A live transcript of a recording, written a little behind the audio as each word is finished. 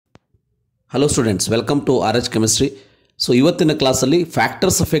Hello students, welcome to RHchemistry. So ಇವತ್ತಿನ ಕ್ಲಾಸಲ್ಲಿ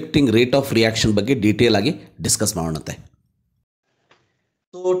factors affecting rate of reaction ಬಗ್ಗೆ detail ಆಗಿ discuss ಮಾಡೋಣಂತೆ.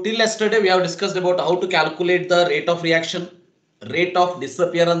 So till yesterday we have discussed about how to calculate the rate of reaction, rate of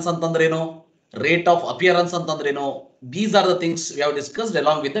disappearance ಅಂತಂದ್ರೇನು, rate of appearance ಅಂತಂದ್ರೇನು. These are the things we have discussed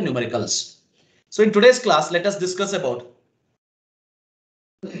along with the numericals. So in today's class let us discuss about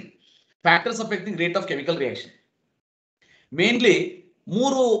factors affecting rate of chemical reaction. Mainly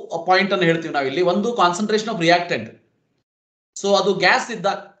ಮೂರು point ಅನ್ನು ಹೇಳ್ತೀವಿ ನಾವಿಲ್ಲಿ. ಒಂದು concentration of reactant, so ಅದು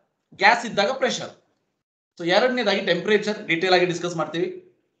gas ಇದ್ದಾಗ pressure. So ಎರಡನೇದಾಗಿ temperature, detail ಆಗಿ discuss ಮಾಡ್ತೀವಿ.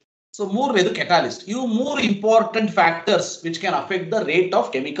 ಸೊ ಮೂರನೇದು ಕೆಟಾಲಿಸ್ಟ್. ಇವು ಮೂರು important factors which can affect the rate of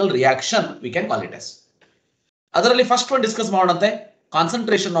chemical reaction, we can call it S. ಅದರಲ್ಲಿ ಫಸ್ಟ್ ಒಂದು discuss ಮಾಡೋಣಂತೆ,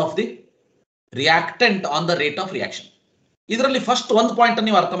 concentration of the reactant on the rate of reaction. ಇದರಲ್ಲಿ first ಒಂದು point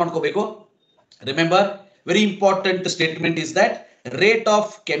ನೀವು ಅರ್ಥ ಮಾಡ್ಕೋಬೇಕು. Remember, very important statement is that rate of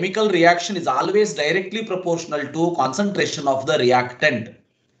chemical reaction is always directly proportional to concentration of the reactant.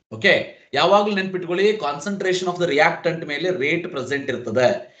 Okay, ಯಾವಾಗಲೂ ನೆನಪಿಟ್ಕೊಳ್ಳಿ, concentration of the reactant ಮೇಲೆ rate present ಇರ್ತದೆ.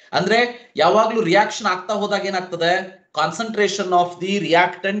 ಅಂದ್ರೆ ಯಾವಾಗಲೂ ರಿಯಾಕ್ಷನ್ ಆಗ್ತಾ ಹೋದಾಗ ಏನಾಗ್ತದೆ, concentration of the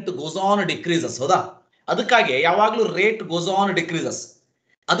reactant goes on decreases. ಹೌದಾ? ಅದಕ್ಕಾಗಿ ಯಾವಾಗಲೂ ರೇಟ್ ಗೋಸ್ ಆನ್ ಡಿಕ್ರೀಸಸ್.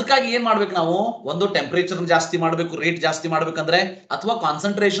 ಅದಕ್ಕಾಗಿ ಏನ್ ಮಾಡ್ಬೇಕು ನಾವು, ಒಂದು ಟೆಂಪರೇಚರ್ ಜಾಸ್ತಿ ಮಾಡಬೇಕು, ರೇಟ್ ಜಾಸ್ತಿ ಮಾಡ್ಬೇಕಂದ್ರೆ, ಅಥವಾ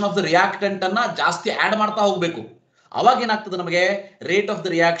ಕಾನ್ಸಂಟ್ರೇಷನ್ ಆಫ್ ದ ರಿಯಾಕ್ಟೆಂಟ್ ಅನ್ನ ಜಾಸ್ತಿ ಆಡ್ ಮಾಡ್ತಾ ಹೋಗ್ಬೇಕು. ಅವಾಗ ಏನಾಗ್ತದೆ, ನಮಗೆ ರೇಟ್ ಆಫ್ ದ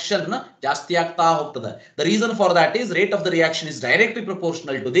ರಿಯಾಕ್ಷನ್ ಜಾಸ್ತಿ ಆಗ್ತಾ ಹೋಗ್ತದೆ. The reason for that is rate of the reaction is directly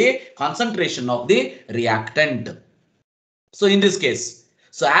proportional to the concentration of the reactant. So in this case,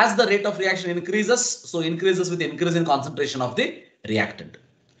 so as the rate of reaction increases, so increases with increase in concentration of the reactant.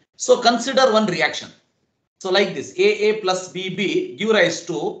 So consider one reaction. So like this, AA plus BB give rise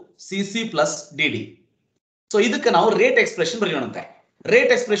to CC plus DD. So ಇದಕ್ಕೆ ನಾವು rate expression ಬರೆಯೋಣಂತೆ.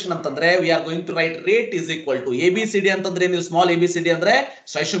 Rate expression ಅಂತಂದ್ರೆ we are going to right rate is equal to ABCD ಅಂತಂದ್ರೆ ನೀವು small ABCD ಅಂದ್ರೆ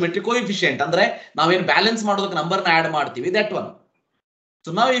ಸ್ಟಾಯ್ಚಿಯೋಮೆಟ್ರಿಕ್ coefficient, ಅಂದ್ರೆ ನಾವೇನು balance ಮಾಡೋದಕ್ಕೆ number ನ ಆಡ್ ಮಾಡ್ತೀವಿ, that one. So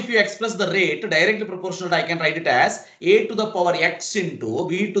now if you express the rate directly proportional, I can write it as A to the power X into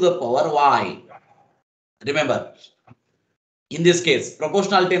B to the power Y. Remember, in this case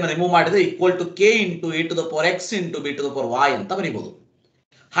proportionality ಅನ್ನು remove ಮಾಡಿದ್ರೆ equal to K into A to the power X into B to the power Y ಅಂತ ಬರೀಬಹುದು.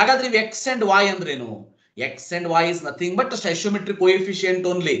 ಹಾಗಾದ್ರೆ X and Y ಅಂದ್ರೇನು? X and Y is nothing but stoichiometric coefficient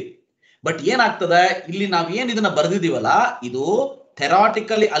only. But ಏನಾಗ್ತದೆ ಇಲ್ಲಿ ನಾವು ಏನ್ ಇದನ್ನ ಬರೆದಿದೀವಲ್ಲ, ಇದು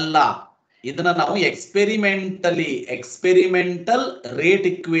ಥೆರಾಟಿಕಲಿ ಅಲ್ಲ, ಇದನ್ನ ನಾವು ಎಕ್ಸ್ಪೆರಿಮೆಂಟಲ್ ರೇಟ್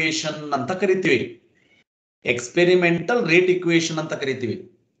ಇಕ್ವೇಶನ್ ಅಂತ ಕರಿತೀವಿ. ಎಕ್ಸ್ಪೆರಿಮೆಂಟಲ್ ರೇಟ್ ಇಕ್ವೇಶನ್ ಅಂತ ಕರಿತೀವಿ.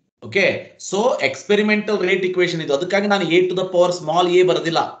 Okay, so experimental rate equation ಇದು. ಅದಕ್ಕಾಗಿ ನಾನು A to the power small a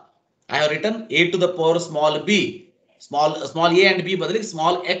ಬರೆದಿಲ್ಲ. I have written A to the power small b. Small a and b ಬದಲಿಗೆ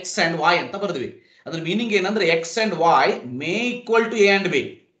ಸ್ಮಾಲ್ x and y ಅಂತ ಬರೆದ್ವಿ. ಅದ್ರ meaning ಏನಂದ್ರೆ X and Y May equal to A and B,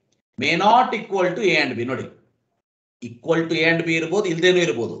 may not equal to A and B. ನೋಡಿ, equal to A and B ಇರ್ಬೋದು, ಇಲ್ದೇನೂ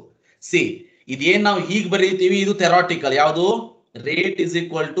ಇರ್ಬೋದು. C, ಇದೇನ್ ನಾವು ಹೀಗೆ ಬರೀತೀವಿ, ಇದು ಥೆರಾಟಿಕಲ್. ಯಾವುದು? Rate is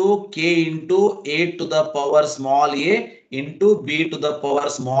equal to K into A to the power small a into B to the power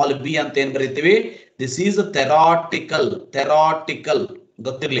small b ಅಂತ ಏನ್ ಬರೀತೀವಿ. This is theoretical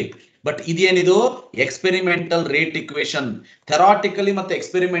ಗೊತ್ತಿರ್ಲಿ. ಬಟ್ ಇದೇನಿದು ಎಕ್ಸ್ಪೆರಿಮೆಂಟಲ್ ರೇಟ್ ಇಕ್ವೇಶನ್. ಥೆರಾಟಿಕಲಿ ಮತ್ತೆ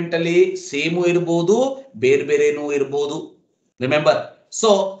ಎಕ್ಸ್ಪೆರಿಮೆಂಟಲಿ ಸೇಮು ಇರಬಹುದು, ಬೇರೆ ಬೇರೆನೂ ಇರಬಹುದು. ರಿಮೆಂಬರ್, ಸೊ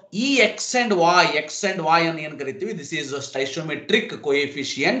ಈ X and Y ಅನ್ನು ಏನ್ ಕರಿತೀವಿ, ದಿಸ್ ಈಸ್ ಸ್ಟಾಯ್ಚಿಯೋಮೆಟ್ರಿಕ್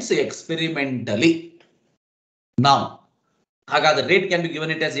ಕೋಎಫಿಷಿಯಂಟ್ಸ್ ಎಕ್ಸ್ಪೆರಿಮೆಂಟಲಿ. ನಾವು ಹಾಗಾದ್ರೆ rate can be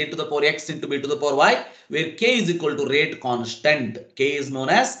given it as A to the power X into B to the power Y, where K is equal to rate constant. K is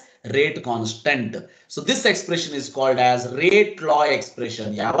known as rate constant. So this expression is called as rate law expression.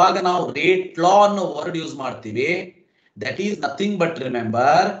 ಯಾವಾಗ ನಾವು rate law ಅನ್ನು word use ಮಾಡ್ತೀವಿ, that is nothing but remember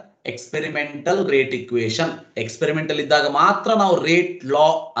experimental rate equation. Experimental ಇದ್ದಾಗ ಮಾತ್ರ ನಾವು rate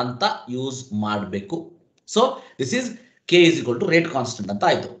law ಅಂತ use ಮಾಡಬೇಕು. So this is K is equal to rate constant ಅಂತ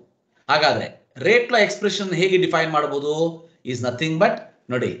ಆಯ್ತು. ಹಾಗಾದ್ರೆ rate law expression ಹೇಗೆ ಡಿಫೈನ್ ಮಾಡಬಹುದು? is nothing but,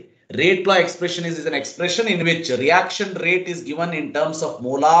 ನೋಡಿ, rate law expression is an expression in which reaction rate is given in terms of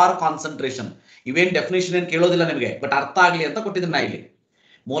molar concentration. ಇವೇನ್ definition ಏನ್ ಕೇಳೋದಿಲ್ಲ ನಿಮಗೆ, but ಅರ್ಥ ಆಗ್ಲಿ ಅಂತ ಕೊಟ್ಟಿದ್ದೀನಿ ನಾ ಇಲ್ಲಿ.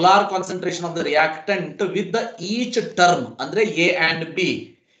 Molar concentration of the reactant with the each term, ಅಂದ್ರೆ A and B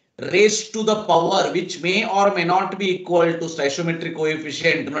raised to the power which may or may not be equal to stoichiometric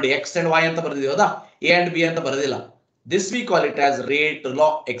coefficient. ನೋಡಿ, X and Y ಅಂತ ಬರೆದಿದ್ದೀವಿ, ಹೌದಾ? A and B ಅಂತ ಬರೆದಿಲ್ಲ. This we call it as rate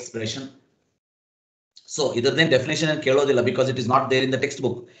law expression. So ಇದರದೇನು definition ಏನು ಕೇಳೋದಿಲ್ಲ, because it is not there in the text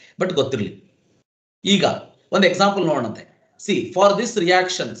book, but ಗೊತ್ತಿರಲಿ. ಈಗ ಒಂದು example ನೋಡೋಣಂತೆ. C, for this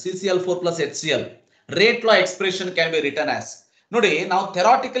reaction CCl4 plus HCl, rate law expression can be return as. ನೋಡಿ, ನಾವು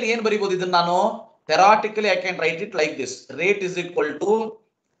theoretically ಏನ್ ಬರೀಬಹುದು ಇದನ್ನ, ನಾನು theoretically I can write it like this. Rate is equal to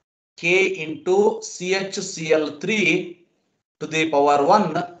K into CHCl3 to the power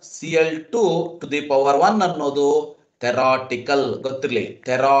 1 Cl2 to the power 1 ಅನ್ನೋದು theoretical ಗೊತ್ತಿರಲಿ,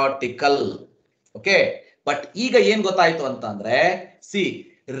 theoretical. Okay, but ಈಗ ಏನ್ ಗೊತ್ತಾಯ್ತು ಅಂತ ಅಂದ್ರೆ, C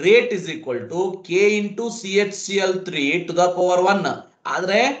rate is equal to K into CH3 to the power 1.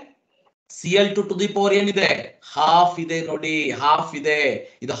 ಆದ್ರೆ Cl2 to the power ಏನಿದೆ, half ಇದೆ ನೋಡಿ, ಹಾಫ್ ಇದೆ.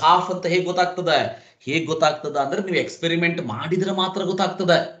 ಇದು ಹಾಫ್ ಅಂತ ಹೇಗೆ ಗೊತ್ತಾಗ್ತದೆ? ಹೇಗೆ ಗೊತ್ತಾಗ್ತದ ಅಂದ್ರೆ ನೀವು ಎಕ್ಸ್ಪೆರಿಮೆಂಟ್ ಮಾಡಿದ್ರೆ ಮಾತ್ರ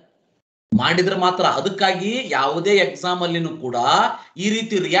ಗೊತ್ತಾಗ್ತದೆ, ಮಾಡಿದ್ರೆ ಮಾತ್ರ. ಅದಕ್ಕಾಗಿ ಯಾವುದೇ ಎಕ್ಸಾಮ್ ಅಲ್ಲಿನೂ ಕೂಡ ಈ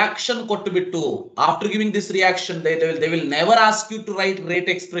ರೀತಿ ರಿಯಾಕ್ಷನ್ ಕೊಟ್ಟು ಬಿಟ್ಟು, after giving this reaction they will never ask you to right rate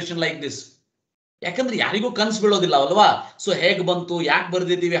expression like this. ಯಾಕಂದ್ರೆ ಯಾರಿಗೂ ಕನ್ಸ್ ಬೀಳೋದಿಲ್ಲ ಅಲ್ವಾ. ಸೊ ಹೇಗೆ ಬಂತು, ಯಾಕೆ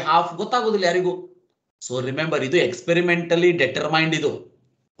ಬರ್ದಿದ್ದೀವಿ ಹಾಫ್ ಗೊತ್ತಾಗೋದಿಲ್ಲ ಯಾರಿಗೂ. ಸೊ ರಿಮೆಂಬರ್, ಇದು ಎಕ್ಸ್ಪೆರಿಮೆಂಟಲಿ ಡೆಟರ್ಮೈನ್ಡ್ ಇದು.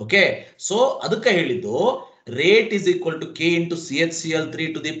 ಓಕೆ, ಸೊ ಅದಕ್ಕೆ ಹೇಳಿದ್ದು rate is equal to K into CH3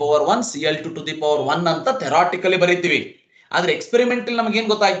 to the power 1 Cl2 to the power 1 ಅಂತ ಥೆರಾಟಿಕಲಿ ಬರೀತೀವಿ. ಆದ್ರೆ ಎಕ್ಸ್ಪೆರಿಮೆಂಟಲ್ ನಮ್ಗೆ ಏನ್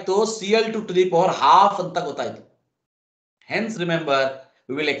ಗೊತ್ತಾಯ್ತು, Cl2 to the power half ಅಂತ ಗೊತ್ತಾಯ್ತು. Hence remember,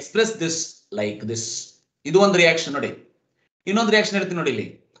 we will express this like this. ಇದು ಒಂದು ರಿಯಾಕ್ಷನ್ ನೋಡಿ. ಇನ್ನೊಂದು ರಿಯಾಕ್ಷನ್ ಹೇಳ್ತೀನಿ ನೋಡಿ, ಇಲ್ಲಿ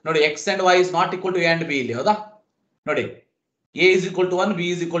ನೋಡಿ, X and Y is not equal to A and B. ಇಲ್ಲಿ ಹೌದಾ ನೋಡಿ, A is equal to 1, B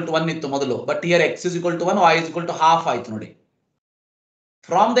is equal to 1 ಇತ್ತು ಮೊದಲು. But here X is equal to 1, Y is equal to half ಆಯ್ತು ನೋಡಿ.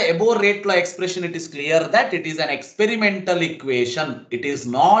 From the above rate law expression, it is clear that it is an experimental equation. It is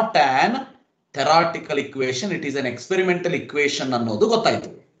not an theoretical equation. It is an experimental equation ಅನ್ನೋದು ಗೊತ್ತಾಯ್ತು.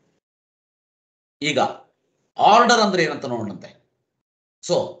 ಈಗ order ಅಂದ್ರೆ ಏನಂತ ನೋಡೋಣಂತೆ.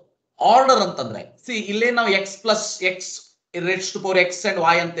 So order ಅಂತಂದ್ರೆ, C ಇಲ್ಲೇ ನಾವು X plus X rates to power X and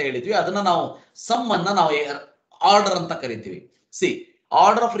Y ಅಂತ ಹೇಳಿದ್ವಿ. ಅದನ್ನ ನಾವು ಸಮ್ ಅನ್ನ ನಾವು ಆರ್ಡರ್ ಅಂತ ಕರಿತೀವಿ. C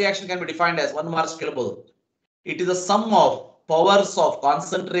order of reaction can be defined as, 1 marks ಕೇಳಬಹುದು. It is a some of powers of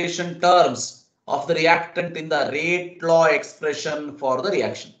concentration terms of the reactant in the rate law expression for the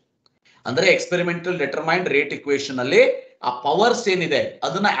reaction. ಅಂದ್ರೆ experimental determined rate equation ಅಲ್ಲಿ ಆ powers ಏನಿದೆ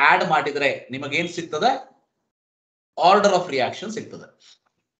ಅದನ್ನ add ಮಾಡಿದ್ರೆ ನಿಮಗೆ ಏನ್ ಸಿಗ್ತದೆ, ಆರ್ಡರ್ ಆಫ್ ರಿಯಾಕ್ಷನ್ ಸಿಗ್ತದೆ.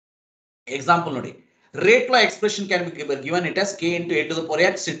 ಎಕ್ಸಾಂಪಲ್ ನೋಡಿ, rate law expression can be given it as k into a to the power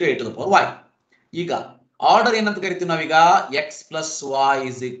x into a to the power y. ಈಗ ಆರ್ಡರ್ ಏನಂತ ಕರಿತೀವಿ ನಾವೀಗ, x plus y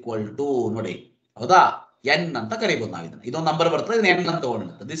is equal to ನೋಡಿ, ಹೌದಾ, n ಅಂತ ಕರಿಬಹುದು ನಾವು ಇದನ್ನ. ಇದೊಂದು ನಂಬರ್ ಬರ್ತದೆ, ಇದನ್ನ n ಅಂತ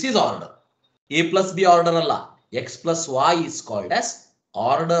ತಗೊಂಡು, this is order. a plus b order ಅಲ್ಲ, x plus y is called as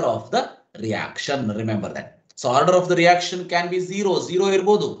order of the reaction. Remember that. So order of the reaction can be 0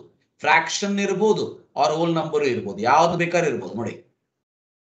 ಇರಬಹುದು, ಫ್ರಾಕ್ಷನ್ ಇರಬಹುದು, ಆರ್ ಹೋಲ್ ನಂಬರ್ ಇರಬಹುದು, ಯಾವ್ದು ಬೇಕಾದ್ರೂ ಇರಬಹುದು. ನೋಡಿ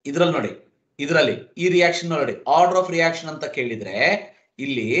ಇದ್ರಲ್ಲಿ ನೋಡಿ, ಇದರಲ್ಲಿ ಈ ರಿಯಾಕ್ಷನ್ ನೋಡಿ, ಆರ್ಡರ್ ಆಫ್ ರಿಯಾಕ್ಷನ್ ಅಂತ ಕೇಳಿದ್ರೆ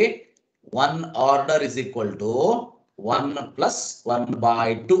ಇಲ್ಲಿ 1 order is equal to 1 plus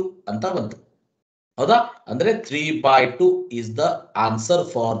 1/2 ಅಂತ ಬಂತು. ಹೌದಾ, ಅಂದ್ರೆ 3/2 is the answer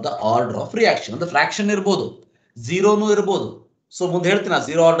for the order of reaction. ಅಂದ್ರೆ ಫ್ರಾಕ್ಷನ್ ಇರ್ಬೋದು, 0ನೂ ಇರ್ಬೋದು. ಸೊ ಮುಂದೆ ಹೇಳ್ತೀನಿ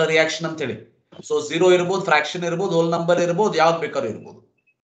 0 ಆರ್ಡರ್ ರಿಯಾಕ್ಷನ್ ಅಂತ ಹೇಳಿ. ಸೊ 0 ಇರ್ಬೋದು, ಫ್ರಾಕ್ಷನ್ ಇರ್ಬೋದು, ಹೋಲ್ ನಂಬರ್ ಇರ್ಬೋದು, ಯಾವ್ದು ಬೇಕಾದ್ರೂ ಇರ್ಬೋದು.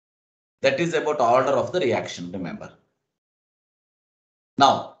 That is about order of the reaction. Remember.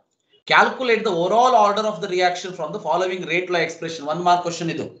 Now calculate the over all order of the reaction from the following rate law expression. 1 mark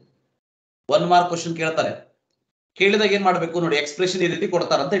question ಇದು. 1 mark question ಕೇಳ್ತಾರೆ. ಕೇಳಿದಾಗ ಏನ್ ಮಾಡ್ಬೇಕು ನೋಡಿ, ಎಕ್ಸ್ಪ್ರೆಷನ್ ಈ ರೀತಿ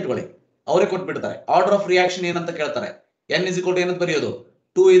ಕೊಡ್ತಾರೆ ಅಂತ ಇಟ್ಕೊಳ್ಳಿ, ಅವರೇ ಕೊಟ್ಬಿಡ್ತಾರೆ. ಆರ್ಡರ್ ಆಫ್ ರಿಯಾಕ್ಷನ್ ಏನಂತ ಕೇಳ್ತಾರೆ, n ಇಸ್ ಈಕ್ವಲ್ ಟು ಏನಂತ ಬರೆಯೋದು,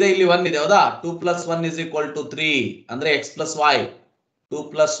 2 ಇದೆ, ಇಲ್ಲಿ 1 ಇದೆ, ಹೌದಾ. 2 plus 1 is equal to 3 ಅಂದ್ರೆ x plus y, 2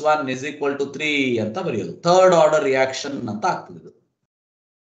 plus 1 is equal to 3 ಅಂತ ಬರೆಯೋದು. ಥರ್ಡ್ ಆರ್ಡರ್ ರಿಯಾಕ್ಷನ್ ಅಂತ ಆಗ್ತದೆ ಇದು.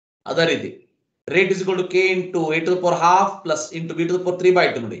 ಅದೇ ರೀತಿ rate is equal to k into a to the power half plus into b to the power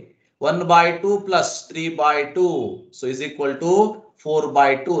 3/2 ನೋಡಿ, 1/2 plus 3/2 so is equal to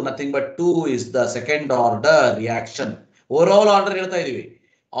 4/2. nothing but 2 is the second order reaction. overall order ಹೇಳ್ತಾ ಇದೀವಿ.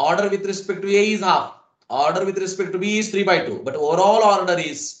 Order with respect to A is half. Order with respect to B is 3/2. But overall order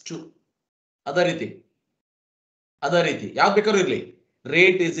is 2. ಅದೇ ರೀತಿ ಯಾವ್ದು ಬೇಕಾದ್ರೂ ಇರ್ಲಿ.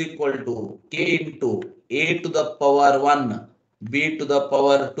 Rate is equal to K into A to the power 1, B to the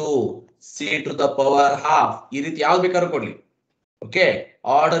power 2, C to the power half. ಈ ರೀತಿ ಯಾವ್ದು ಬೇಕಾದ್ರೂ ಕೊಡ್ಲಿ. Okay,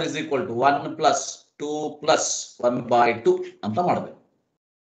 order is equal to 1 plus 2 plus 1/2 ಅಂತ ಮಾಡಬೇಕು.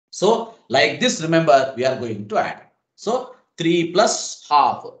 So like this, remember, we are going to add. So 3 plus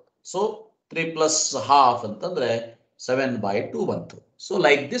half. So 3 plus half ಅಂತಂದ್ರೆ 7/2 ಬಂತು. So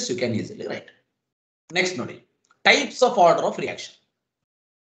like this you can easily write. Next ನೋಡಿ, types of order of reaction.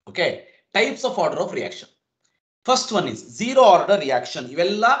 Okay, types of order of reaction. First one is zero order reaction.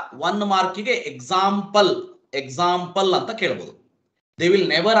 ಇವೆಲ್ಲ 1 ಮಾರ್ಕಿಗೆ example ಅಂತ ಕೇಳಬಹುದು. They will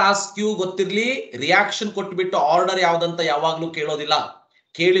never ask you, ಗೊತ್ತಿರ್ಲಿ, reaction ಕೊಟ್ಬಿಟ್ಟು order ಯಾವ್ದಂತ ಯಾವಾಗ್ಲೂ ಕೇಳೋದಿಲ್ಲ.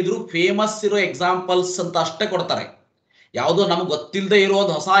 ಕೇಳಿದ್ರು famous ಇರೋ examples ಅಂತ ಅಷ್ಟೇ ಕೊಡ್ತಾರೆ. ಯಾವುದೋ ನಮ್ಗೆ ಗೊತ್ತಿಲ್ಲದೆ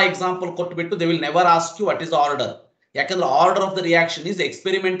ಇರೋದು ಹೊಸ ಎಕ್ಸಾಂಪಲ್ ಕೊಟ್ಬಿಟ್ಟು they will never ask you what is order. ಯಾಕಂದ್ರೆ order of the reaction is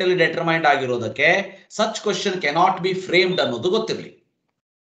ಎಕ್ಸ್ಪೆರಿಮೆಂಟಲಿ ಡೆಟರ್ಮೈನ್ಡ್ ಆಗಿರೋದಕ್ಕೆ such question cannot be framed ಅನ್ನೋದು ಗೊತ್ತಿರಲಿ.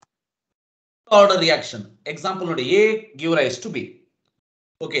 ಆರ್ಡರ್ ರಿಯಾಕ್ಷನ್ ಎಕ್ಸಾಂಪಲ್ ನೋಡಿ, A give rise to B.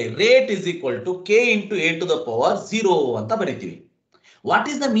 Okay, rate is equal to K into A to the power 0 ಅಂತ ಬರಿತೀವಿ. What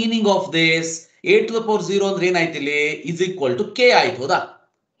is the meaning of this? a to the power 0 ಅಂದ್ರೆ ಏನಾಯ್ತು ಇಲ್ಲಿ is equal to k ಆಯ್ತು ಹೌದಾ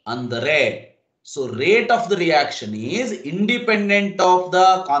ಅಂದರೆ so rate of the reaction is independent of the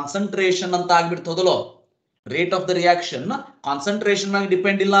concentration ಅಂತ ಆಗ್ಬಿಡ್ತದಲ್ಲೋ rate of the reaction concentration ಮೇಲೆ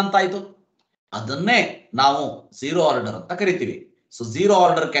ಡಿಪೆಂಡ್ ಇಲ್ಲ ಅಂತ ಆಯ್ತು ಅದನ್ನೇ ನಾವು ಝೀರೋ ಆರ್ಡರ್ ಅಂತ ಕರಿತೀವಿ so zero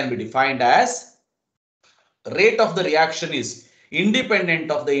order can be defined as rate of the reaction is independent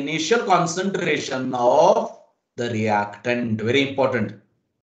of the initial concentration of the reactant. Very important.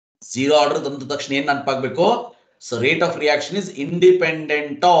 Zero order ತಂದ ತಕ್ಷಣ ಏನು ನೆನಪಾಗಬೇಕು so rate of reaction is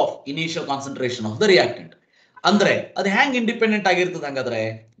independent of initial concentration of the reactant. ಅಂದ್ರೆ ಅದು ಹ್ಯಾಂಗ್ independent ಆಗಿರ್ತದೆ ಹಂಗಾದ್ರೆ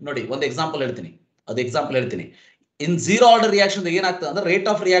ನೋಡಿ ಒಂದು example ಹೇಳ್ತೀನಿ ಇನ್ ಝೀರೋ ಆರ್ಡರ್ ರಿಯಾಕ್ಷನ್ ಏನಾಗ್ತದೆ ಅಂದ್ರೆ rate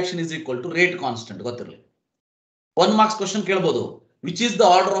of reaction is equal to rate constant ಗೊತ್ತಿರಲಿ 1 ಮಾರ್ಕ್ಸ್ ಕ್ವಶನ್ ಕೇಳಬಹುದು which is the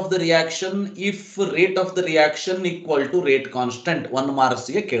order of the reaction if rate of the reaction equal to rate constant 1 marks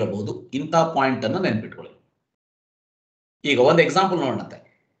ಗೆ ಕೇಳಬಹುದು ಇಂತ point ಅನ್ನು ನೆನಪಿಟ್ಕೊಳ್ಳಿ ಈಗ ಒಂದು example ನೋಡೋಣಂತೆ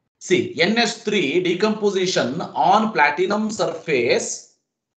see NH3 decomposition on platinum surface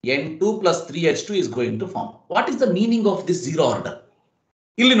N2 plus 3H2 is going to form what is the meaning of this zero order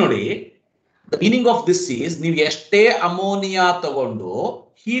ಇಲ್ಲಿ ನೋಡಿ the meaning of this is ನೀವು ಎಷ್ಟೇ ಅಮೋನಿಯಾ ತಗೊಂಡು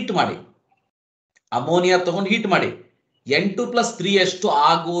ಹೀಟ್ ಮಾಡಿ N2 plus 3H2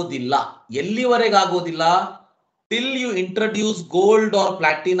 ಆಗೋದಿಲ್ಲ ಎಲ್ಲಿವರೆಗೆ ಆಗೋದಿಲ್ಲ till you introduce gold or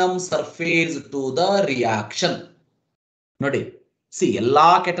platinum surface to the reaction ನೋಡಿ ಸಿ ಎಲ್ಲಾ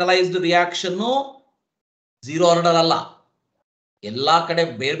ಕೆಟಲೈಸ್ಡ್ ರಿಯಾಕ್ಷನ್ ಝೀರೋ ಆರ್ಡರ್ ಅಲ್ಲ ಎಲ್ಲಾ ಕಡೆ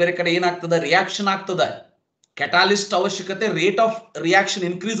ಬೇರೆ ಕಡೆ ಏನಾಗ್ತದೆ ರಿಯಾಕ್ಷನ್ ಆಗ್ತದೆ ಕೆಟಾಲಿಸ್ಟ್ ಅವಶ್ಯಕತೆ ರೇಟ್ ಆಫ್ ರಿಯಾಕ್ಷನ್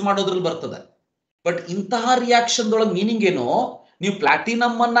ಇನ್ಕ್ರೀಸ್ ಮಾಡೋದ್ರಲ್ಲಿ ಬರ್ತದೆ ಬಟ್ ಇಂತಹ ರಿಯಾಕ್ಷನ್ ದೊಳಗೆ ಮೀನಿಂಗ್ ಏನು ನೀವು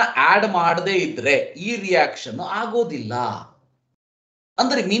ಪ್ಲಾಟಿನಮ್ ಅನ್ನ ಆಡ್ ಮಾಡದೇ ಇದ್ರೆ ಈ ರಿಯಾಕ್ಷನ್ ಆಗೋದಿಲ್ಲ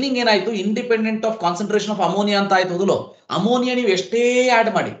ಅಂದ್ರೆ ಮೀನಿಂಗ್ ಏನಾಯ್ತು independent of concentration of ammonia ಅಂತ ಆಯ್ತು ಹೌದಲ್ಲ ಅಮೋನಿಯಾ ನೀವು ಎಷ್ಟೇ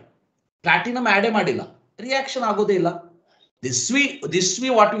ಆಡ್ ಮಾಡಿ ಪ್ಲಾಟಿನಮ್ ಆಡೇ ಮಾಡಿಲ್ಲ ರಿಯಾಕ್ಷನ್ ಆಗೋದೇ ಇಲ್ಲ this we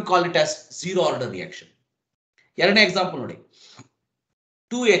what we call it as zero order reaction ಎರಡನೇ ಎಕ್ಸಾಂಪಲ್ ನೋಡಿ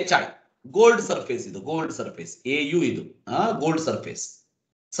 2HI ಗೋಲ್ಡ್ ಸರ್ಫೇಸ್ ಇದು ಗೋಲ್ಡ್ ಸರ್ಫೇಸ್ AU ಇದು gold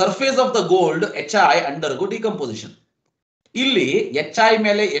surface of the gold HI undergo decomposition ಇಲ್ಲಿ HI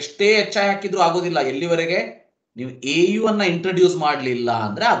ಮೇಲೆ ಎಷ್ಟೇ HI ಹಾಕಿದ್ರು ಆಗೋದಿಲ್ಲ ಎಲ್ಲಿವರೆಗೆ ನೀವು AU ಅನ್ನ ಇಂಟ್ರೊಡ್ಯೂಸ್ ಮಾಡಲಿಲ್ಲ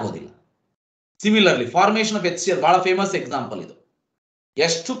ಅಂದ್ರೆ ಆಗೋದಿಲ್ಲ ಸಿಮಿಲರ್ಲಿ ಫಾರ್ಮೇಶನ್ ಆಫ್ HCl ಬಹಳ ಫೇಮಸ್ ಎಕ್ಸಾಂಪಲ್ ಇದು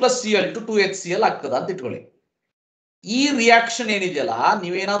H2 plus Cl to 2HCl ಆಗ್ತದ ಅಂತ ಇಟ್ಕೊಳ್ಳಿ ಈ ರಿಯಾಕ್ಷನ್ ಏನಿದೆಯಲ್ಲ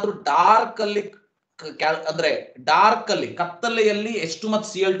ನೀವೇನಾದ್ರೂ ಡಾರ್ಕ್ ಅಲ್ಲಿ ಕತ್ತಲೆಯಲ್ಲಿ H2 ಮತ್ತು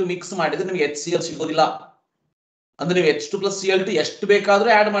Cl2 ಮಿಕ್ಸ್ ಮಾಡಿದ್ರೆ ನಿಮ್ಗೆ HCl ಸಿಗೋದಿಲ್ಲ ಅಂದ್ರೆ ನೀವು H2 plus Cl2 ಎಷ್ಟು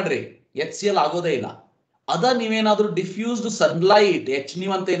ಬೇಕಾದ್ರೂ ಆಡ್ ಮಾಡ್ರಿ HCl ಆಗೋದೇ ಇಲ್ಲ ಅದ ನೀವೇನಾದ್ರೂ ಡಿಫ್ಯೂಸ್ಡ್ ಸನ್ಲೈಟ್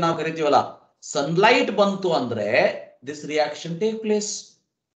HNO ಅಂತ ನಾವು ಕರಿತೀವಲ್ಲ ಸನ್ಲೈಟ್ ಬಂತು ಅಂದ್ರೆ ದಿಸ್ ರಿಯಾಕ್ಷನ್ ಟೇಕ್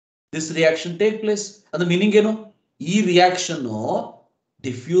ಪ್ಲೇಸ್ ಅದ್ರ ಮೀನಿಂಗ್ ಏನು ಈ ರಿಯಾಕ್ಷನ್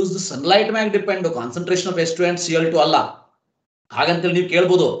ಡಿಫ್ಯೂಸ್ಡ್ ಸನ್ಲೈಟ್ ಮ್ಯಾಗ depend concentration of H2 and Cl2 ಅಲ್ಲ ಹಾಗಂತೇಳಿ ನೀವು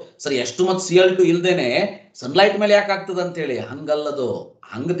ಕೇಳ್ಬೋದು ಸರ್ H2 ಮತ್ತು Cl2 ಇಲ್ದೇನೆ ಸನ್ಲೈಟ್ ಮೇಲೆ ಯಾಕೆ ಆಗ್ತದೆ ಅಂತ ಹೇಳಿ ಹಂಗಲ್ಲದು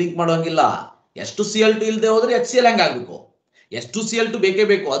ಹಂಗ ಥಿಂಕ್ ಮಾಡೋಂಗಿಲ್ಲ H2 Cl2 ಇಲ್ದೆ ಹೋದ್ರೆ HCl ಹೆಂಗ ಆಗ್ಬೇಕು H2 Cl2 ಬೇಕೇ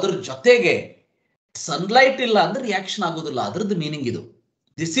ಬೇಕು ಅದ್ರ ಜೊತೆಗೆ ಸನ್ಲೈಟ್ ಇಲ್ಲ ಅಂದ್ರೆ ರಿಯಾಕ್ಷನ್ ಆಗೋದಿಲ್ಲ ಅದ್ರದ್ದು ಮೀನಿಂಗ್ ಇದು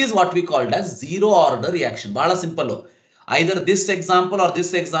this is what we called as zero order reaction ಬಹಳ simple either this example R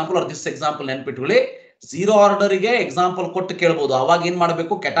this example ನೆನ್ಪಿಟ್ಕೊಳ್ಳಿ ಝೀರೋ ಆರ್ಡರ್ ಗೆ ಎಕ್ಸಾಂಪಲ್ ಕೊಟ್ಟು ಕೇಳಬಹುದು ಅವಾಗ ಏನ್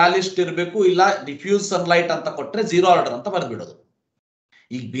ಮಾಡಬೇಕು ಕೆಟಾಲಿಸ್ಟ್ ಇರಬೇಕು ಇಲ್ಲ ಡಿಫ್ಯೂಸ್ ಸನ್ಲೈಟ್ ಅಂತ ಕೊಟ್ರೆ ಝೀರೋ ಆರ್ಡರ್ ಅಂತ ಬರ್ಬಿಡೋದು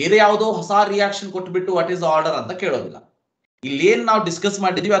ಈಗ ಬೇರೆ ಯಾವುದೋ ಹೊಸ ರಿಯಾಕ್ಷನ್ ಕೊಟ್ಬಿಟ್ಟು ವಾಟ್ ಈಸ್ ಆರ್ಡರ್ ಅಂತ ಕೇಳೋದಿಲ್ಲ ಇಲ್ಲಿ ಏನ್ ನಾವು ಡಿಸ್ಕಸ್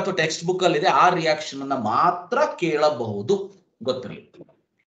ಮಾಡಿದೀವಿ ಅಥವಾ ಟೆಕ್ಸ್ಟ್ ಬುಕ್ ಅಲ್ಲಿ ಇದೆ ಆ ರಿಯಾಕ್ಷನ್ ಅನ್ನ ಮಾತ್ರ ಕೇಳಬಹುದು ಗೊತ್ತಿರಲಿ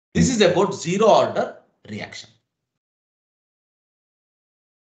this is about zero order reaction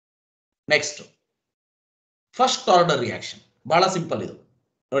next first order reaction ಬಹಳ ಸಿಂಪಲ್ ಇದು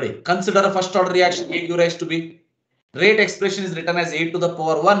ನೋಡಿ consider first order reaction A gives rise to B rate expression is written as a to the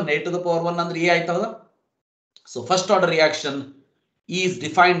power 1 ಅಂದ್ರೆ A ಆಯ್ತಲ್ಲ so first order reaction is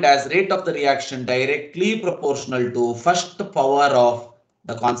defined as rate of the reaction directly proportional to first power of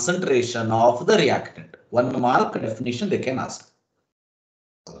the concentration of the reactant 1 mark definition they can ask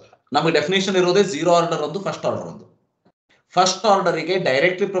ನಮಗೆ definition ಇರೋದೇ zero order ಒಂದು first order ಒಂದು first order ಗೆ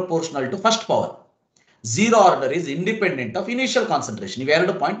directly proportional to first power zero order is independent of initial concentration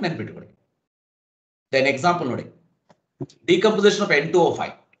ಇವೆರಡು point ನೆನ್ಪಿಟ್ಕೊಳ್ಳಿ then example ನೋಡಿ decomposition of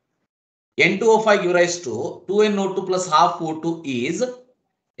N2O5 gives rise to 2NO2 plus half O2 is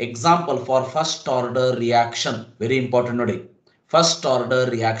example for first order reaction very important ನೋಡಿ first order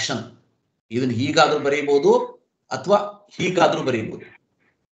reaction ಇದನ್ನ ಹೀಗಾದ್ರೂ ಬರೀಬಹುದು ಅಥವಾ ಹೀಗಾದ್ರೂ ಬರೀಬಹುದು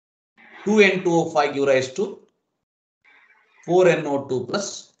 2N2O5 gives rise to 4NO2 plus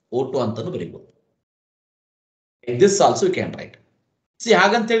O2 ಅಂತಾನು ಬರೀಬಹುದು this also you can write see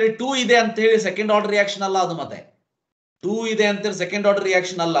ಹಾಗಂತ ಹೇಳಿ 2 ಇದೆ ಅಂತ ಹೇಳಿ second order reaction ಅಲ್ಲ ಅದು ಮತ್ತೆ 2 ಇದೆ ಅಂತ ಹೇಳಿ ಸೆಕೆಂಡ್ ಆರ್ಡರ್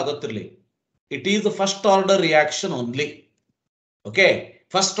ರಿಯಾಕ್ಷನ್ ಅಲ್ಲ ಗೊತ್ತಿರಲಿ it is the first order reaction only okay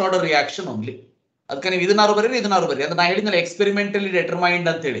first order reaction only ಅದಕ್ಕೆ ನೀವು ಇದನ್ನಾರು ಬರೀರಿ ಇದನ್ನಾರು ಬರೀರಿ ಅಂದ್ರೆ ನಾ ಹೇಳಿದ್ನಲ್ಲ ಎಕ್ಸ್ಪೆರಿಮೆಂಟಲಿ ಡೆಟರ್ಮೈನ್ಡ್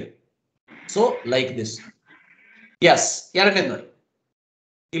ಅಂತ ಹೇಳಿ. So like this. ಎಸ್, ಎರಡನೇದು ನೋಡಿ,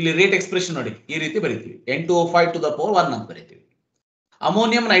 ಇಲ್ಲಿ ರೇಟ್ ಎಕ್ಸ್ಪ್ರೆಷನ್ ನೋಡಿ ಈ ರೀತಿ ಬರೀತೀವಿ, N2O5 to the power 1 ಅಂತ ಬರೀತೀವಿ.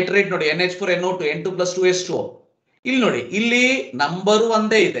 ಅಮೋನಿಯಂ ನೈಟ್ರೇಟ್ ನೋಡಿ NH4NO2 N2+2H2O. ಇಲ್ಲಿ ನೋಡಿ, ಇಲ್ಲಿ ನಂಬರು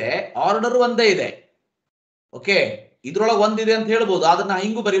ಒಂದೇ ಇದೆ, ಆರ್ಡರ್ ಒಂದೇ ಇದೆ. ಓಕೆ, ಇದ್ರೊಳಗೆ ಒಂದಿದೆ ಅಂತ ಹೇಳ್ಬೋದು, ಅದನ್ನ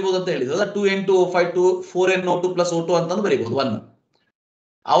ಹಿಂಗೂ ಬರೀಬಹುದು ಅಂತ ಹೇಳಿದ್ರು. 2N2O5 to 4NO2 plus O2 ಅಂತ ಬರೀಬಹುದು 1.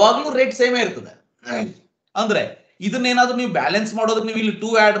 ಅವಾಗ್ಲೂ ರೇಟ್ ಸೇಮೇ ಇರ್ತದೆ. ಅಂದ್ರೆ ಇದನ್ನೇನಾದ್ರೂ ನೀವು ಬ್ಯಾಲೆನ್ಸ್ ಮಾಡೋದ್ರೆ ನೀವು ಇಲ್ಲಿ 2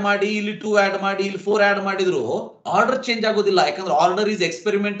 ಆಡ್ ಮಾಡಿ, ಇಲ್ಲಿ 2 ಆಡ್ ಮಾಡಿ, ಇಲ್ಲಿ 4 ಆಡ್ ಮಾಡಿದ್ರು ಆರ್ಡರ್ ಚೇಂಜ್ ಆಗೋದಿಲ್ಲ. ಯಾಕಂದ್ರೆ ಆರ್ಡರ್ ಈಸ್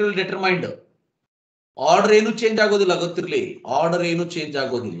ಎಕ್ಸ್ಪೆರಿಮೆಂಟಲ್ ಡೆಟರ್ಮೈನ್ಡ್. ಆರ್ಡರ್ ಏನು ಚೇಂಜ್ ಆಗೋದಿಲ್ಲ, ಗೊತ್ತಿರ್ಲಿ, ಆರ್ಡರ್ ಏನು ಚೇಂಜ್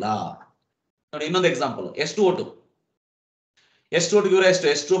ಆಗೋದಿಲ್ಲ. ನೋಡಿ ಇನ್ನೊಂದು example, S2O2 gives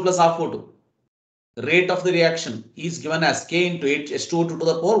S2O plus half O2. Rate of the reaction is given as K into H2O2 to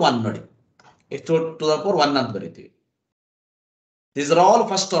the power 1 ನೋಡಿ, H2O to the power 1 ಅಂತ ಬರೀತೀವಿ. These are all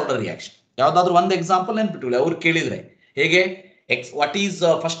first order reaction. ಯಾವ್ದಾದ್ರು ಒಂದು example ನೆನ್ಪಿಟ್ಕೊಳ್ಳಿ, ಅವ್ರು ಕೇಳಿದ್ರೆ ಹೇಗೆ what is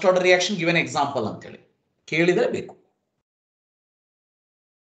first order reaction given example ಅಂತ ಹೇಳಿ ಕೇಳಿದ್ರೆ ಬೇಕು.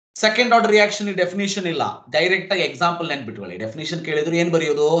 ಸೆಕೆಂಡ್ ಆರ್ಡರ್ ರಿಯಾಕ್ಷನ್ ಡೆಫಿನಿಷನ್ ಇಲ್ಲ, ಡೈರೆಕ್ಟ್ ಆಗಿ ಎಕ್ಸಾಂಪಲ್ ನೆನ್ಪಿಟ್ಕೊಳ್ಳಿ. ಡೆಫಿನಿಷನ್ ಕೇಳಿದ್ರು ಏನ್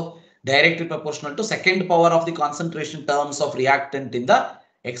ಬರೆಯೋದು, directly proportional to second power of the concentration terms of reactant in the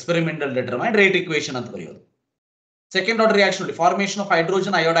experimental ಡೆಟರ್ಮೈನ್ಡ್ rate equation ಅಂತ ಬರೆಯೋದು. ಸೆಕೆಂಡ್ ಆರ್ಡರ್ ರಿಯಾಕ್ಷನ್ ನೋಡಿ, formation of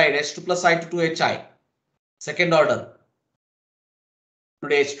hydrogen iodide H2 plus I to 2HI. Second order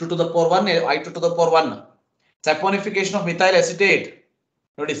ನೋಡಿ, H2 to the power 1 I2 to the power 1. Saponification of methyl acetate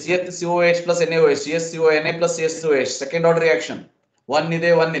ನೋಡಿ, CH+COH plus NaOH CSCO Na plus CSCOH. Second order reaction 1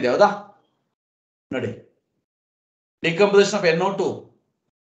 ಇದೆ ಹೌದಾ ನೋಡಿ. Decomposition of NO2,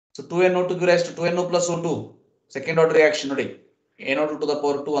 so 2NO2 gives rise to 2NO plus O2. Second order reaction ನೋಡಿ, NO2 to the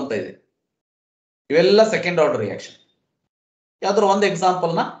power 2 ಅಂತ ಇದೆ. ಇವೆಲ್ಲ second order reaction. ಯಾವ್ದಾದ್ರು ಒಂದು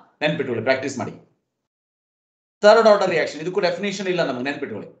example ನ ನೆನ್ಪಿಟ್ಕೊಳ್ಳಿ, ಪ್ರಾಕ್ಟೀಸ್ ಮಾಡಿ. ಥರ್ಡ್ ಆರ್ಡರ್ ರಿಯಾಕ್ಷನ್, ಇದಕ್ಕೂ ಡೆಫಿನೇಷನ್ ಇಲ್ಲ ನಮಗೆ,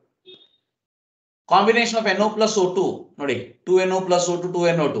 ನೆನ್ಪಿಟ್ಕೊಳ್ಳಿ. Combination of NO plus O2 ನೋಡಿ, 2NO plus O2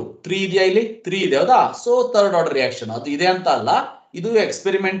 2NO2 3 ಇದೆಯಾ, ಇಲ್ಲಿ 3 ಇದೆ ಹೌದಾ. ಸೊ ಥರ್ಡ್ ಆರ್ಡರ್ ರಿಯಾಕ್ಷನ್, ಅದು ಇದೆ ಅಂತ ಅಲ್ಲ, ಇದು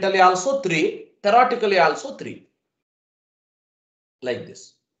ಎಕ್ಸ್ಪೆರಿಮೆಂಟಲಿ also 3, theoretically also 3, like this.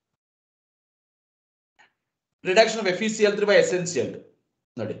 Reduction of FeCl3 by SnCl2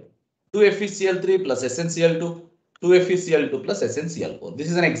 ನೋಡಿ, 2FeCl3 plus SnCl2, 2FeCl2 plus SnCl4. This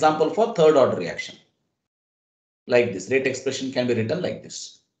is an example for third order reaction. Like this, rate expression can be written like this,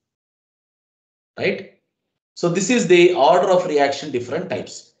 right? So this is the order of reaction, different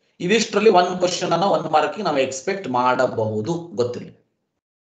types. Idishtರಲ್ಲಿ one question ಅನ್ನ 1 mark ಗೆ ನಾವು expect ಮಾಡಬಹುದು, ಗೊತ್ತಿರಲಿ.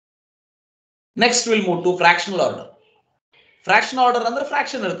 Next we'll move to fractional order. Fractional order ಅಂದ್ರೆ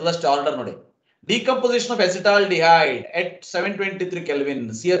fraction ಇರ್ತದೆ ಅಷ್ಟೇ order ನೋಡಿ. Decomposition of acetaldehyde at 723 Kelvin,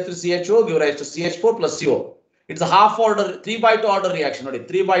 CH3CHO give rise to CH4 plus CO. It's a half order 3/2 order reaction ನೋಡಿ,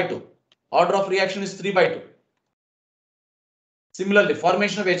 3/2 order of reaction is 3/2. Similarly,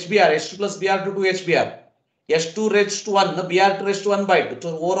 formation of HBr, H2 plus Br to 2HBr, H2 raised to 1, Br raised to 1/2.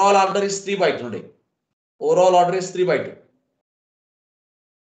 So overall order is 3/2 ನೋಡಿ, overall order is 3/2.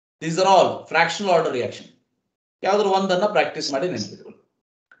 These are all fractional order reaction. ಯಾವ್ದಾದ್ರು ಒಂದನ್ನ practice ಮಾಡಿ ನೆನಪಿಟ್ಕೊಳ್ಳಿ.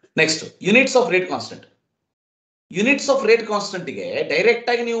 Next, units of rate constant. Units of rate constant ಗೆ direct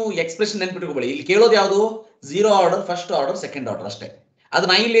ಆಗಿ ನೀವು expression ನೆನ್ಪಿಟ್ಕೊಳ್ಳಿ. ಇಲ್ಲಿ ಕೇಳೋದು ಯಾವುದು, 0 order, first order, second order ಅಷ್ಟೇ. ಅದು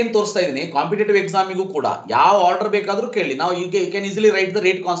ನಾ ಇಲ್ಲಿ ಏನ್ ತೋರಿಸ್ತಾ ಇದ್ದೀನಿ, ಕಾಂಪಿಟೇಟಿವ್ ಎಕ್ಸಾಮಿಗೂ ಕೂಡ ಯಾವ ಆರ್ಡರ್ ಬೇಕಾದ್ರೂ ಕೇಳಿ, ನಾವು you can easily right the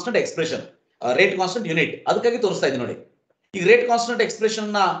rate constant expression, rate constant unit, ಅದಕ್ಕಾಗಿ ತೋರಿಸ್ತಾ ಇದ್ದೀನಿ ನೋಡಿ. ಈಗ ರೇಟ್ ಕಾನ್ಸ್ಟೆಂಟ್ ಎಕ್ಸ್ಪ್ರೆಷನ್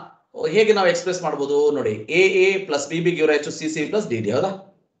ನ ಹೇಗೆ ನಾವು ಎಕ್ಸ್ಪ್ರೆಸ್ ಮಾಡಬಹುದು ನೋಡಿ, AA plus BB give rise to CC plus DD ಹೌದಾ.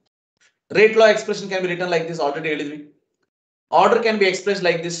 Rate law expression can be written like this, already ಹೇಳಿದ್ವಿ. Order can be expressed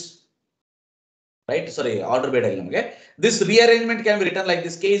like this, right? Sorry, order ಬೇಡ ಇಲ್ಲಿ ನಮಗೆ. This rearrangement can be written like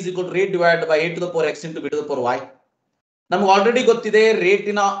this, K is equal to rate divided by A to the power X into B to the power Y. ನಮ್ಗೆ already ಗೊತ್ತಿದೆ,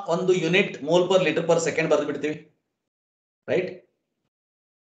 ರೇಟಿನ ಒಂದು unit mole per litre per second ಬರೆದು ಬಿಡ್ತೀವಿ, right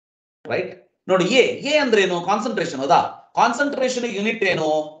ನೋಡಿ. A ಅಂದ್ರೆ ಏನು, concentration ಹೌದಾ. Concentration unit ಏನು,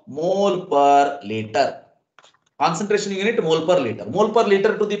 mole per litre. Concentration unit mole per litre, mole per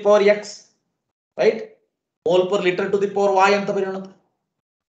litre to the power X, right. Mole per litre to the power Y ಅಂತ ಬರೆಯೋಣ,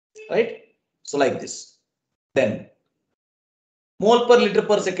 right. So like this. Then mole per litre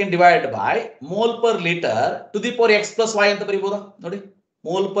per second divide by mole per litre to the power X plus Y ಅಂತ ಬರೀಬಹುದಾ ನೋಡಿ.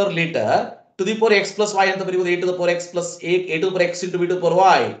 Mole per litre to the power X plus Y ಅಂತ ಬರೀಬಹುದು, A to the power X plus A to the power X into B to the power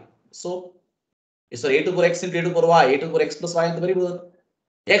Y. So A to power X into A to power Y, A to power X plus Y ಅಂತ ಬರೀಬಹುದು.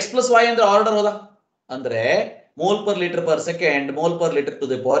 X plus Y ಅಂದ್ರೆ order ಹೌದಾ, ಅಂದ್ರೆ mole per litre per second, mole per litre to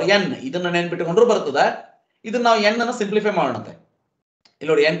the power N. ಇದನ್ನ ನೆನ್ಪಿಟ್ಟುಕೊಂಡ್ರು ಬರ್ತದೆ. ಇದನ್ನ ನಾವು N ಅನ್ನು simplify ಮಾಡೋಣಂತೆ. ಇಲ್ಲಿ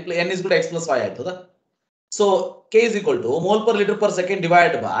ನೋಡಿ, N is good X plus Y ಆಯ್ತದ. So K is equal to mole per liter per second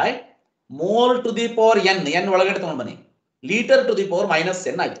divided by mole to the power n ಒಳಗಡೆ ತಗೊಂಡು ಬನ್ನಿ, litre to the power minus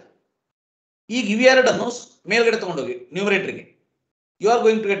n ಆಯ್ತು. ಈಗ ಇವೆರಡನ್ನು ಮೇಲ್ಗಡೆ ತಗೊಂಡೋಗಿ ನ್ಯೂಮರೇಟರ್ಗೆ. you are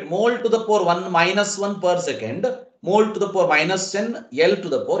going to get mole to the power 1 minus 1 per second, mole to the power minus n, L to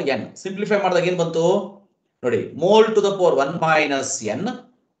the power n. Simplify ಮಾಡಿದಾಗ ಏನು ಬಂತು ನೋಡಿ, mole to the power 1 minus n,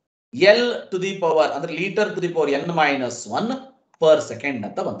 L to the power ಅಂದ್ರೆ liter to the power n minus 1 per second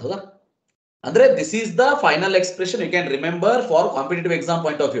ಅಂತ ಬಂತದ. ಅಂದ್ರೆ this is the final expression you can remember for competitive exam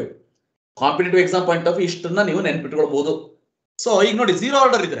point of view. Competitive exam point of view ಇಷ್ಟನ್ನ ನೀವು ನೆನಪಿಟ್ಕೊಳ್ಬಹುದು. So ಈಗ ನೋಡಿ, zero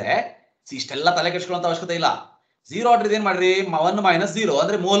order ಇದ್ರೆ ಇಷ್ಟೆಲ್ಲ ತಲೆ ಕೆಡಿಸ್ಕೊಳ್ಳೋ ಅವಶ್ಯಕತೆ ಇಲ್ಲ. ಝೀರೋ ಆರ್ಡರ್ ಏನ್ ಮಾಡ್ರಿ, 1 ಮೈನಸ್ 0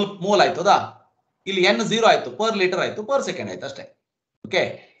 ಅಂದ್ರೆ ಮೋಲ್ ಆಯ್ತು ಹೌದಾ. ಇಲ್ಲಿ n 0 ಆಯ್ತು, ಪರ್ ಲೀಟರ್ ಆಯ್ತು, ಪರ್ ಸೆಕೆಂಡ್ ಆಯ್ತು ಅಷ್ಟೇ. ಓಕೆ,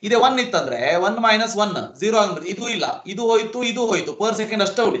 ಇದೇ 1 ಇತ್ತಂದ್ರೆ 1 ಮೈನಸ್ 1 0 ಅಂದ್ರೆ ಇದು ಇಲ್ಲ, ಇದು ಹೋಯ್ತು, ಪರ್ ಸೆಕೆಂಡ್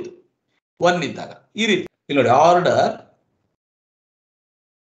ಅಷ್ಟೇ ಉಳಿತು 1 ಇದ್ದಾಗ. ಈ ರೀತಿ ಇಲ್ಲಿ ನೋಡಿ, ಆರ್ಡರ್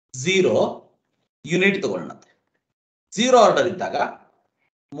 0 ಯೂನಿಟ್ ತಗೊಳ್ಳೋಣಂತೆ. 0 ಆರ್ಡರ್ ಇದ್ದಾಗ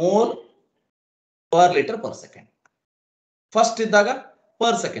mole per litre per second. First ಇದ್ದಾಗ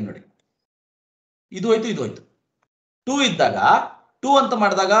ಪರ್ ಸೆಕೆಂಡ್ ನೋಡಿ, ಇದು ಹೋಯ್ತು. 2 ಇದ್ದಾಗ 2 ಅಂತ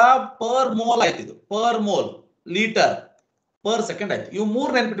ಮಾಡಿದಾಗ ಪರ್ ಮೋಲ್ ಆಯ್ತು, ಇದು per mole litre per second ಆಯ್ತು. ಇವು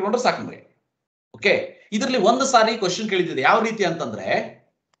 3 ನೆನ್ಪಿಟ್ಕೊಂಡ್ರೆ ಸಾಕು ನಮಗೆ. ಓಕೆ, ಇದರಲ್ಲಿ ಒಂದು ಸಾರಿ ಕ್ವಶನ್ ಕೇಳಿದಿದೆ, ಯಾವ ರೀತಿ ಅಂತಂದ್ರೆ,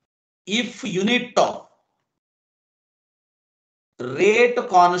 if unit of rate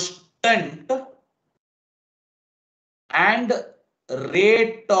constant and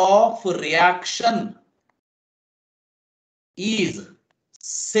rate of reaction is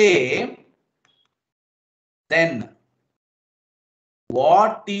same, then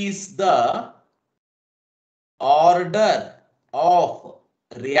what is the order of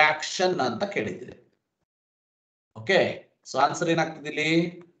reaction ಅಂತ ಕೇಳಿದ್ರೆ. ಓಕೆ, ಸೊ ಆನ್ಸರ್ ಏನಾಗ್ತದೆ ಇಲ್ಲಿ,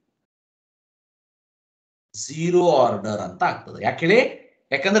 0 ಆರ್ಡರ್ ಅಂತ ಆಗ್ತದೆ. ಯಾಕೆ ಹೇಳಿ,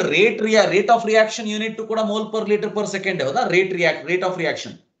 ಯಾಕಂದ್ರೆ ರೇಟ್ ಆಫ್ ರಿಯಾಕ್ಷನ್ ಯೂನಿಟ್ ಕೂಡ mole per litre per second ಹೌದಾ. Rate of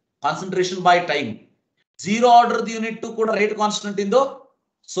reaction concentration by time. 0 order unit ಕೂಡ rate constant into,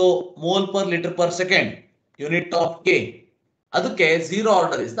 so mole per litre per second unit of K. ಅದಕ್ಕೆ 0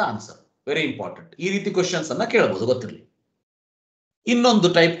 order is the answer. Very important. ಈ ರೀತಿ questions ಅನ್ನ ಕೇಳಬಹುದು, ಗೊತ್ತಿರಲಿ. ಇನ್ನೊಂದು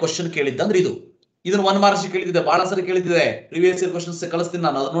type question ಕೇಳಿದ್ದಂದ್ರೆ ಇದನ್ನ 1 ಮಾರ್ಕ್ಸ್ ಕೇಳಿದ್ದೆ, ಬಹಳ ಸರಿ ಕೇಳಿದ್ದೆ. ಪ್ರೀವಿಯಸ್ ಇಯರ್ ಕ್ವಶನ್ಸ್ ಕಳಿಸ್ತೀನಿ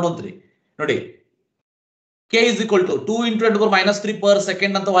ನಾನು, ಅದು ನೋಡೋಂತ್ರಿ. ನೋಡಿ, K is equal to 2 × 10⁻³ per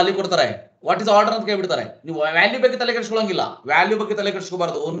second ಅಂತ ವ್ಯಾಲ್ಯೂ ಕೊಡ್ತಾರೆ. ವಾಟ್ ಇಸ್ ಆರ್ಡರ್ ಅಂತ ಕೇಳ್ಬಿಡ್ತಾರೆ. ನೀವು ವ್ಯಾಲ್ಯೂ ಬಗ್ಗೆ ತಲೆ ಕೆಡಿಸ್ಕೊಳ್ಳೋಂಗಿಲ್ಲ, ವ್ಯಾಲ್ಯೂ ಬಗ್ಗೆ ತಲೆ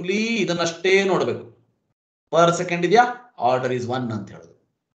ಕೆಡಿಸ್ಕೋಬಾರ್ದು, ಓನ್ಲಿ ಇದನ್ನಷ್ಟೇ ನೋಡ್ಬೇಕು. ಪರ್ ಸೆಕೆಂಡ್ ಇದೆಯಾ, ಆರ್ಡರ್ ಇಸ್ 1 ಅಂತ ಹೇಳೋದು.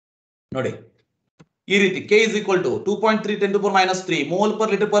 ನೋಡಿ, ಈ ರೀತಿ K is equal to 2.3 × 10⁻³ mole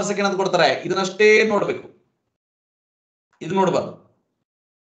per litre per second ಅಂತ ಕೊಡ್ತಾರೆ. ಇದನ್ನಷ್ಟೇ ನೋಡ್ಬೇಕು, ಇದು ನೋಡಬಾರ್ದು.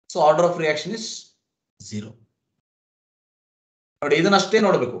 So order of reaction is 0. ನೋಡಿ, ಇದನ್ನಷ್ಟೇ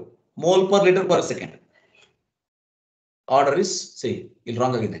ನೋಡ್ಬೇಕು, mole per litre per second. Order is ಇಲ್ಲಿ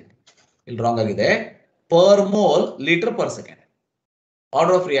ರಾಂಗ್ ಆಗಿದೆ, per mole litre per second.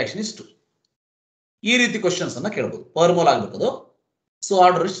 Order of reaction is 2. ಈ ರೀತಿ ಕ್ವಶನ್ಸ್ ಅನ್ನ ಕೇಳಬಹುದು, ಪರ್ ಮೋಲ್ ಆಗಬೇಕು. So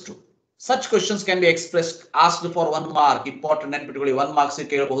order is 2. Such questions can be expressed asked for 1 mark. Important ನೆನಪಿಟ್ಕೊಳ್ಳಿ, 1 marks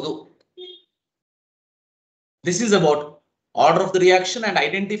ಕೇಳಬಹುದು. This is about order of the reaction and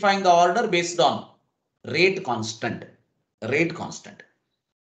identifying the order based on rate constant.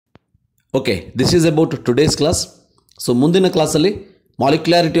 Okay, this is about today's class. So ಮುಂದಿನ ಕ್ಲಾಸಲ್ಲಿ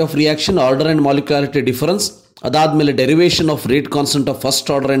ಮಾಲಿಕ್ಯುಲಾರಿಟಿ of reaction, order and ಮಾಲಿಕ್ಯುಲಾರಿಟಿ difference, ಅದಾದಮೇಲೆ derivation of rate constant of first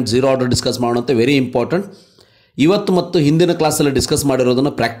order and 0 order discuss ಮಾಡೋಂತೆ. Very important. ಇವತ್ತು ಮತ್ತು ಹಿಂದಿನ ಕ್ಲಾಸಲ್ಲಿ discuss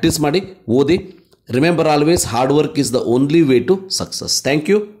ಮಾಡಿರೋದನ್ನು practice ಮಾಡಿ ಓದಿ. Remember always, hard work is the only way to success. Thank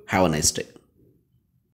you. Have a nice day.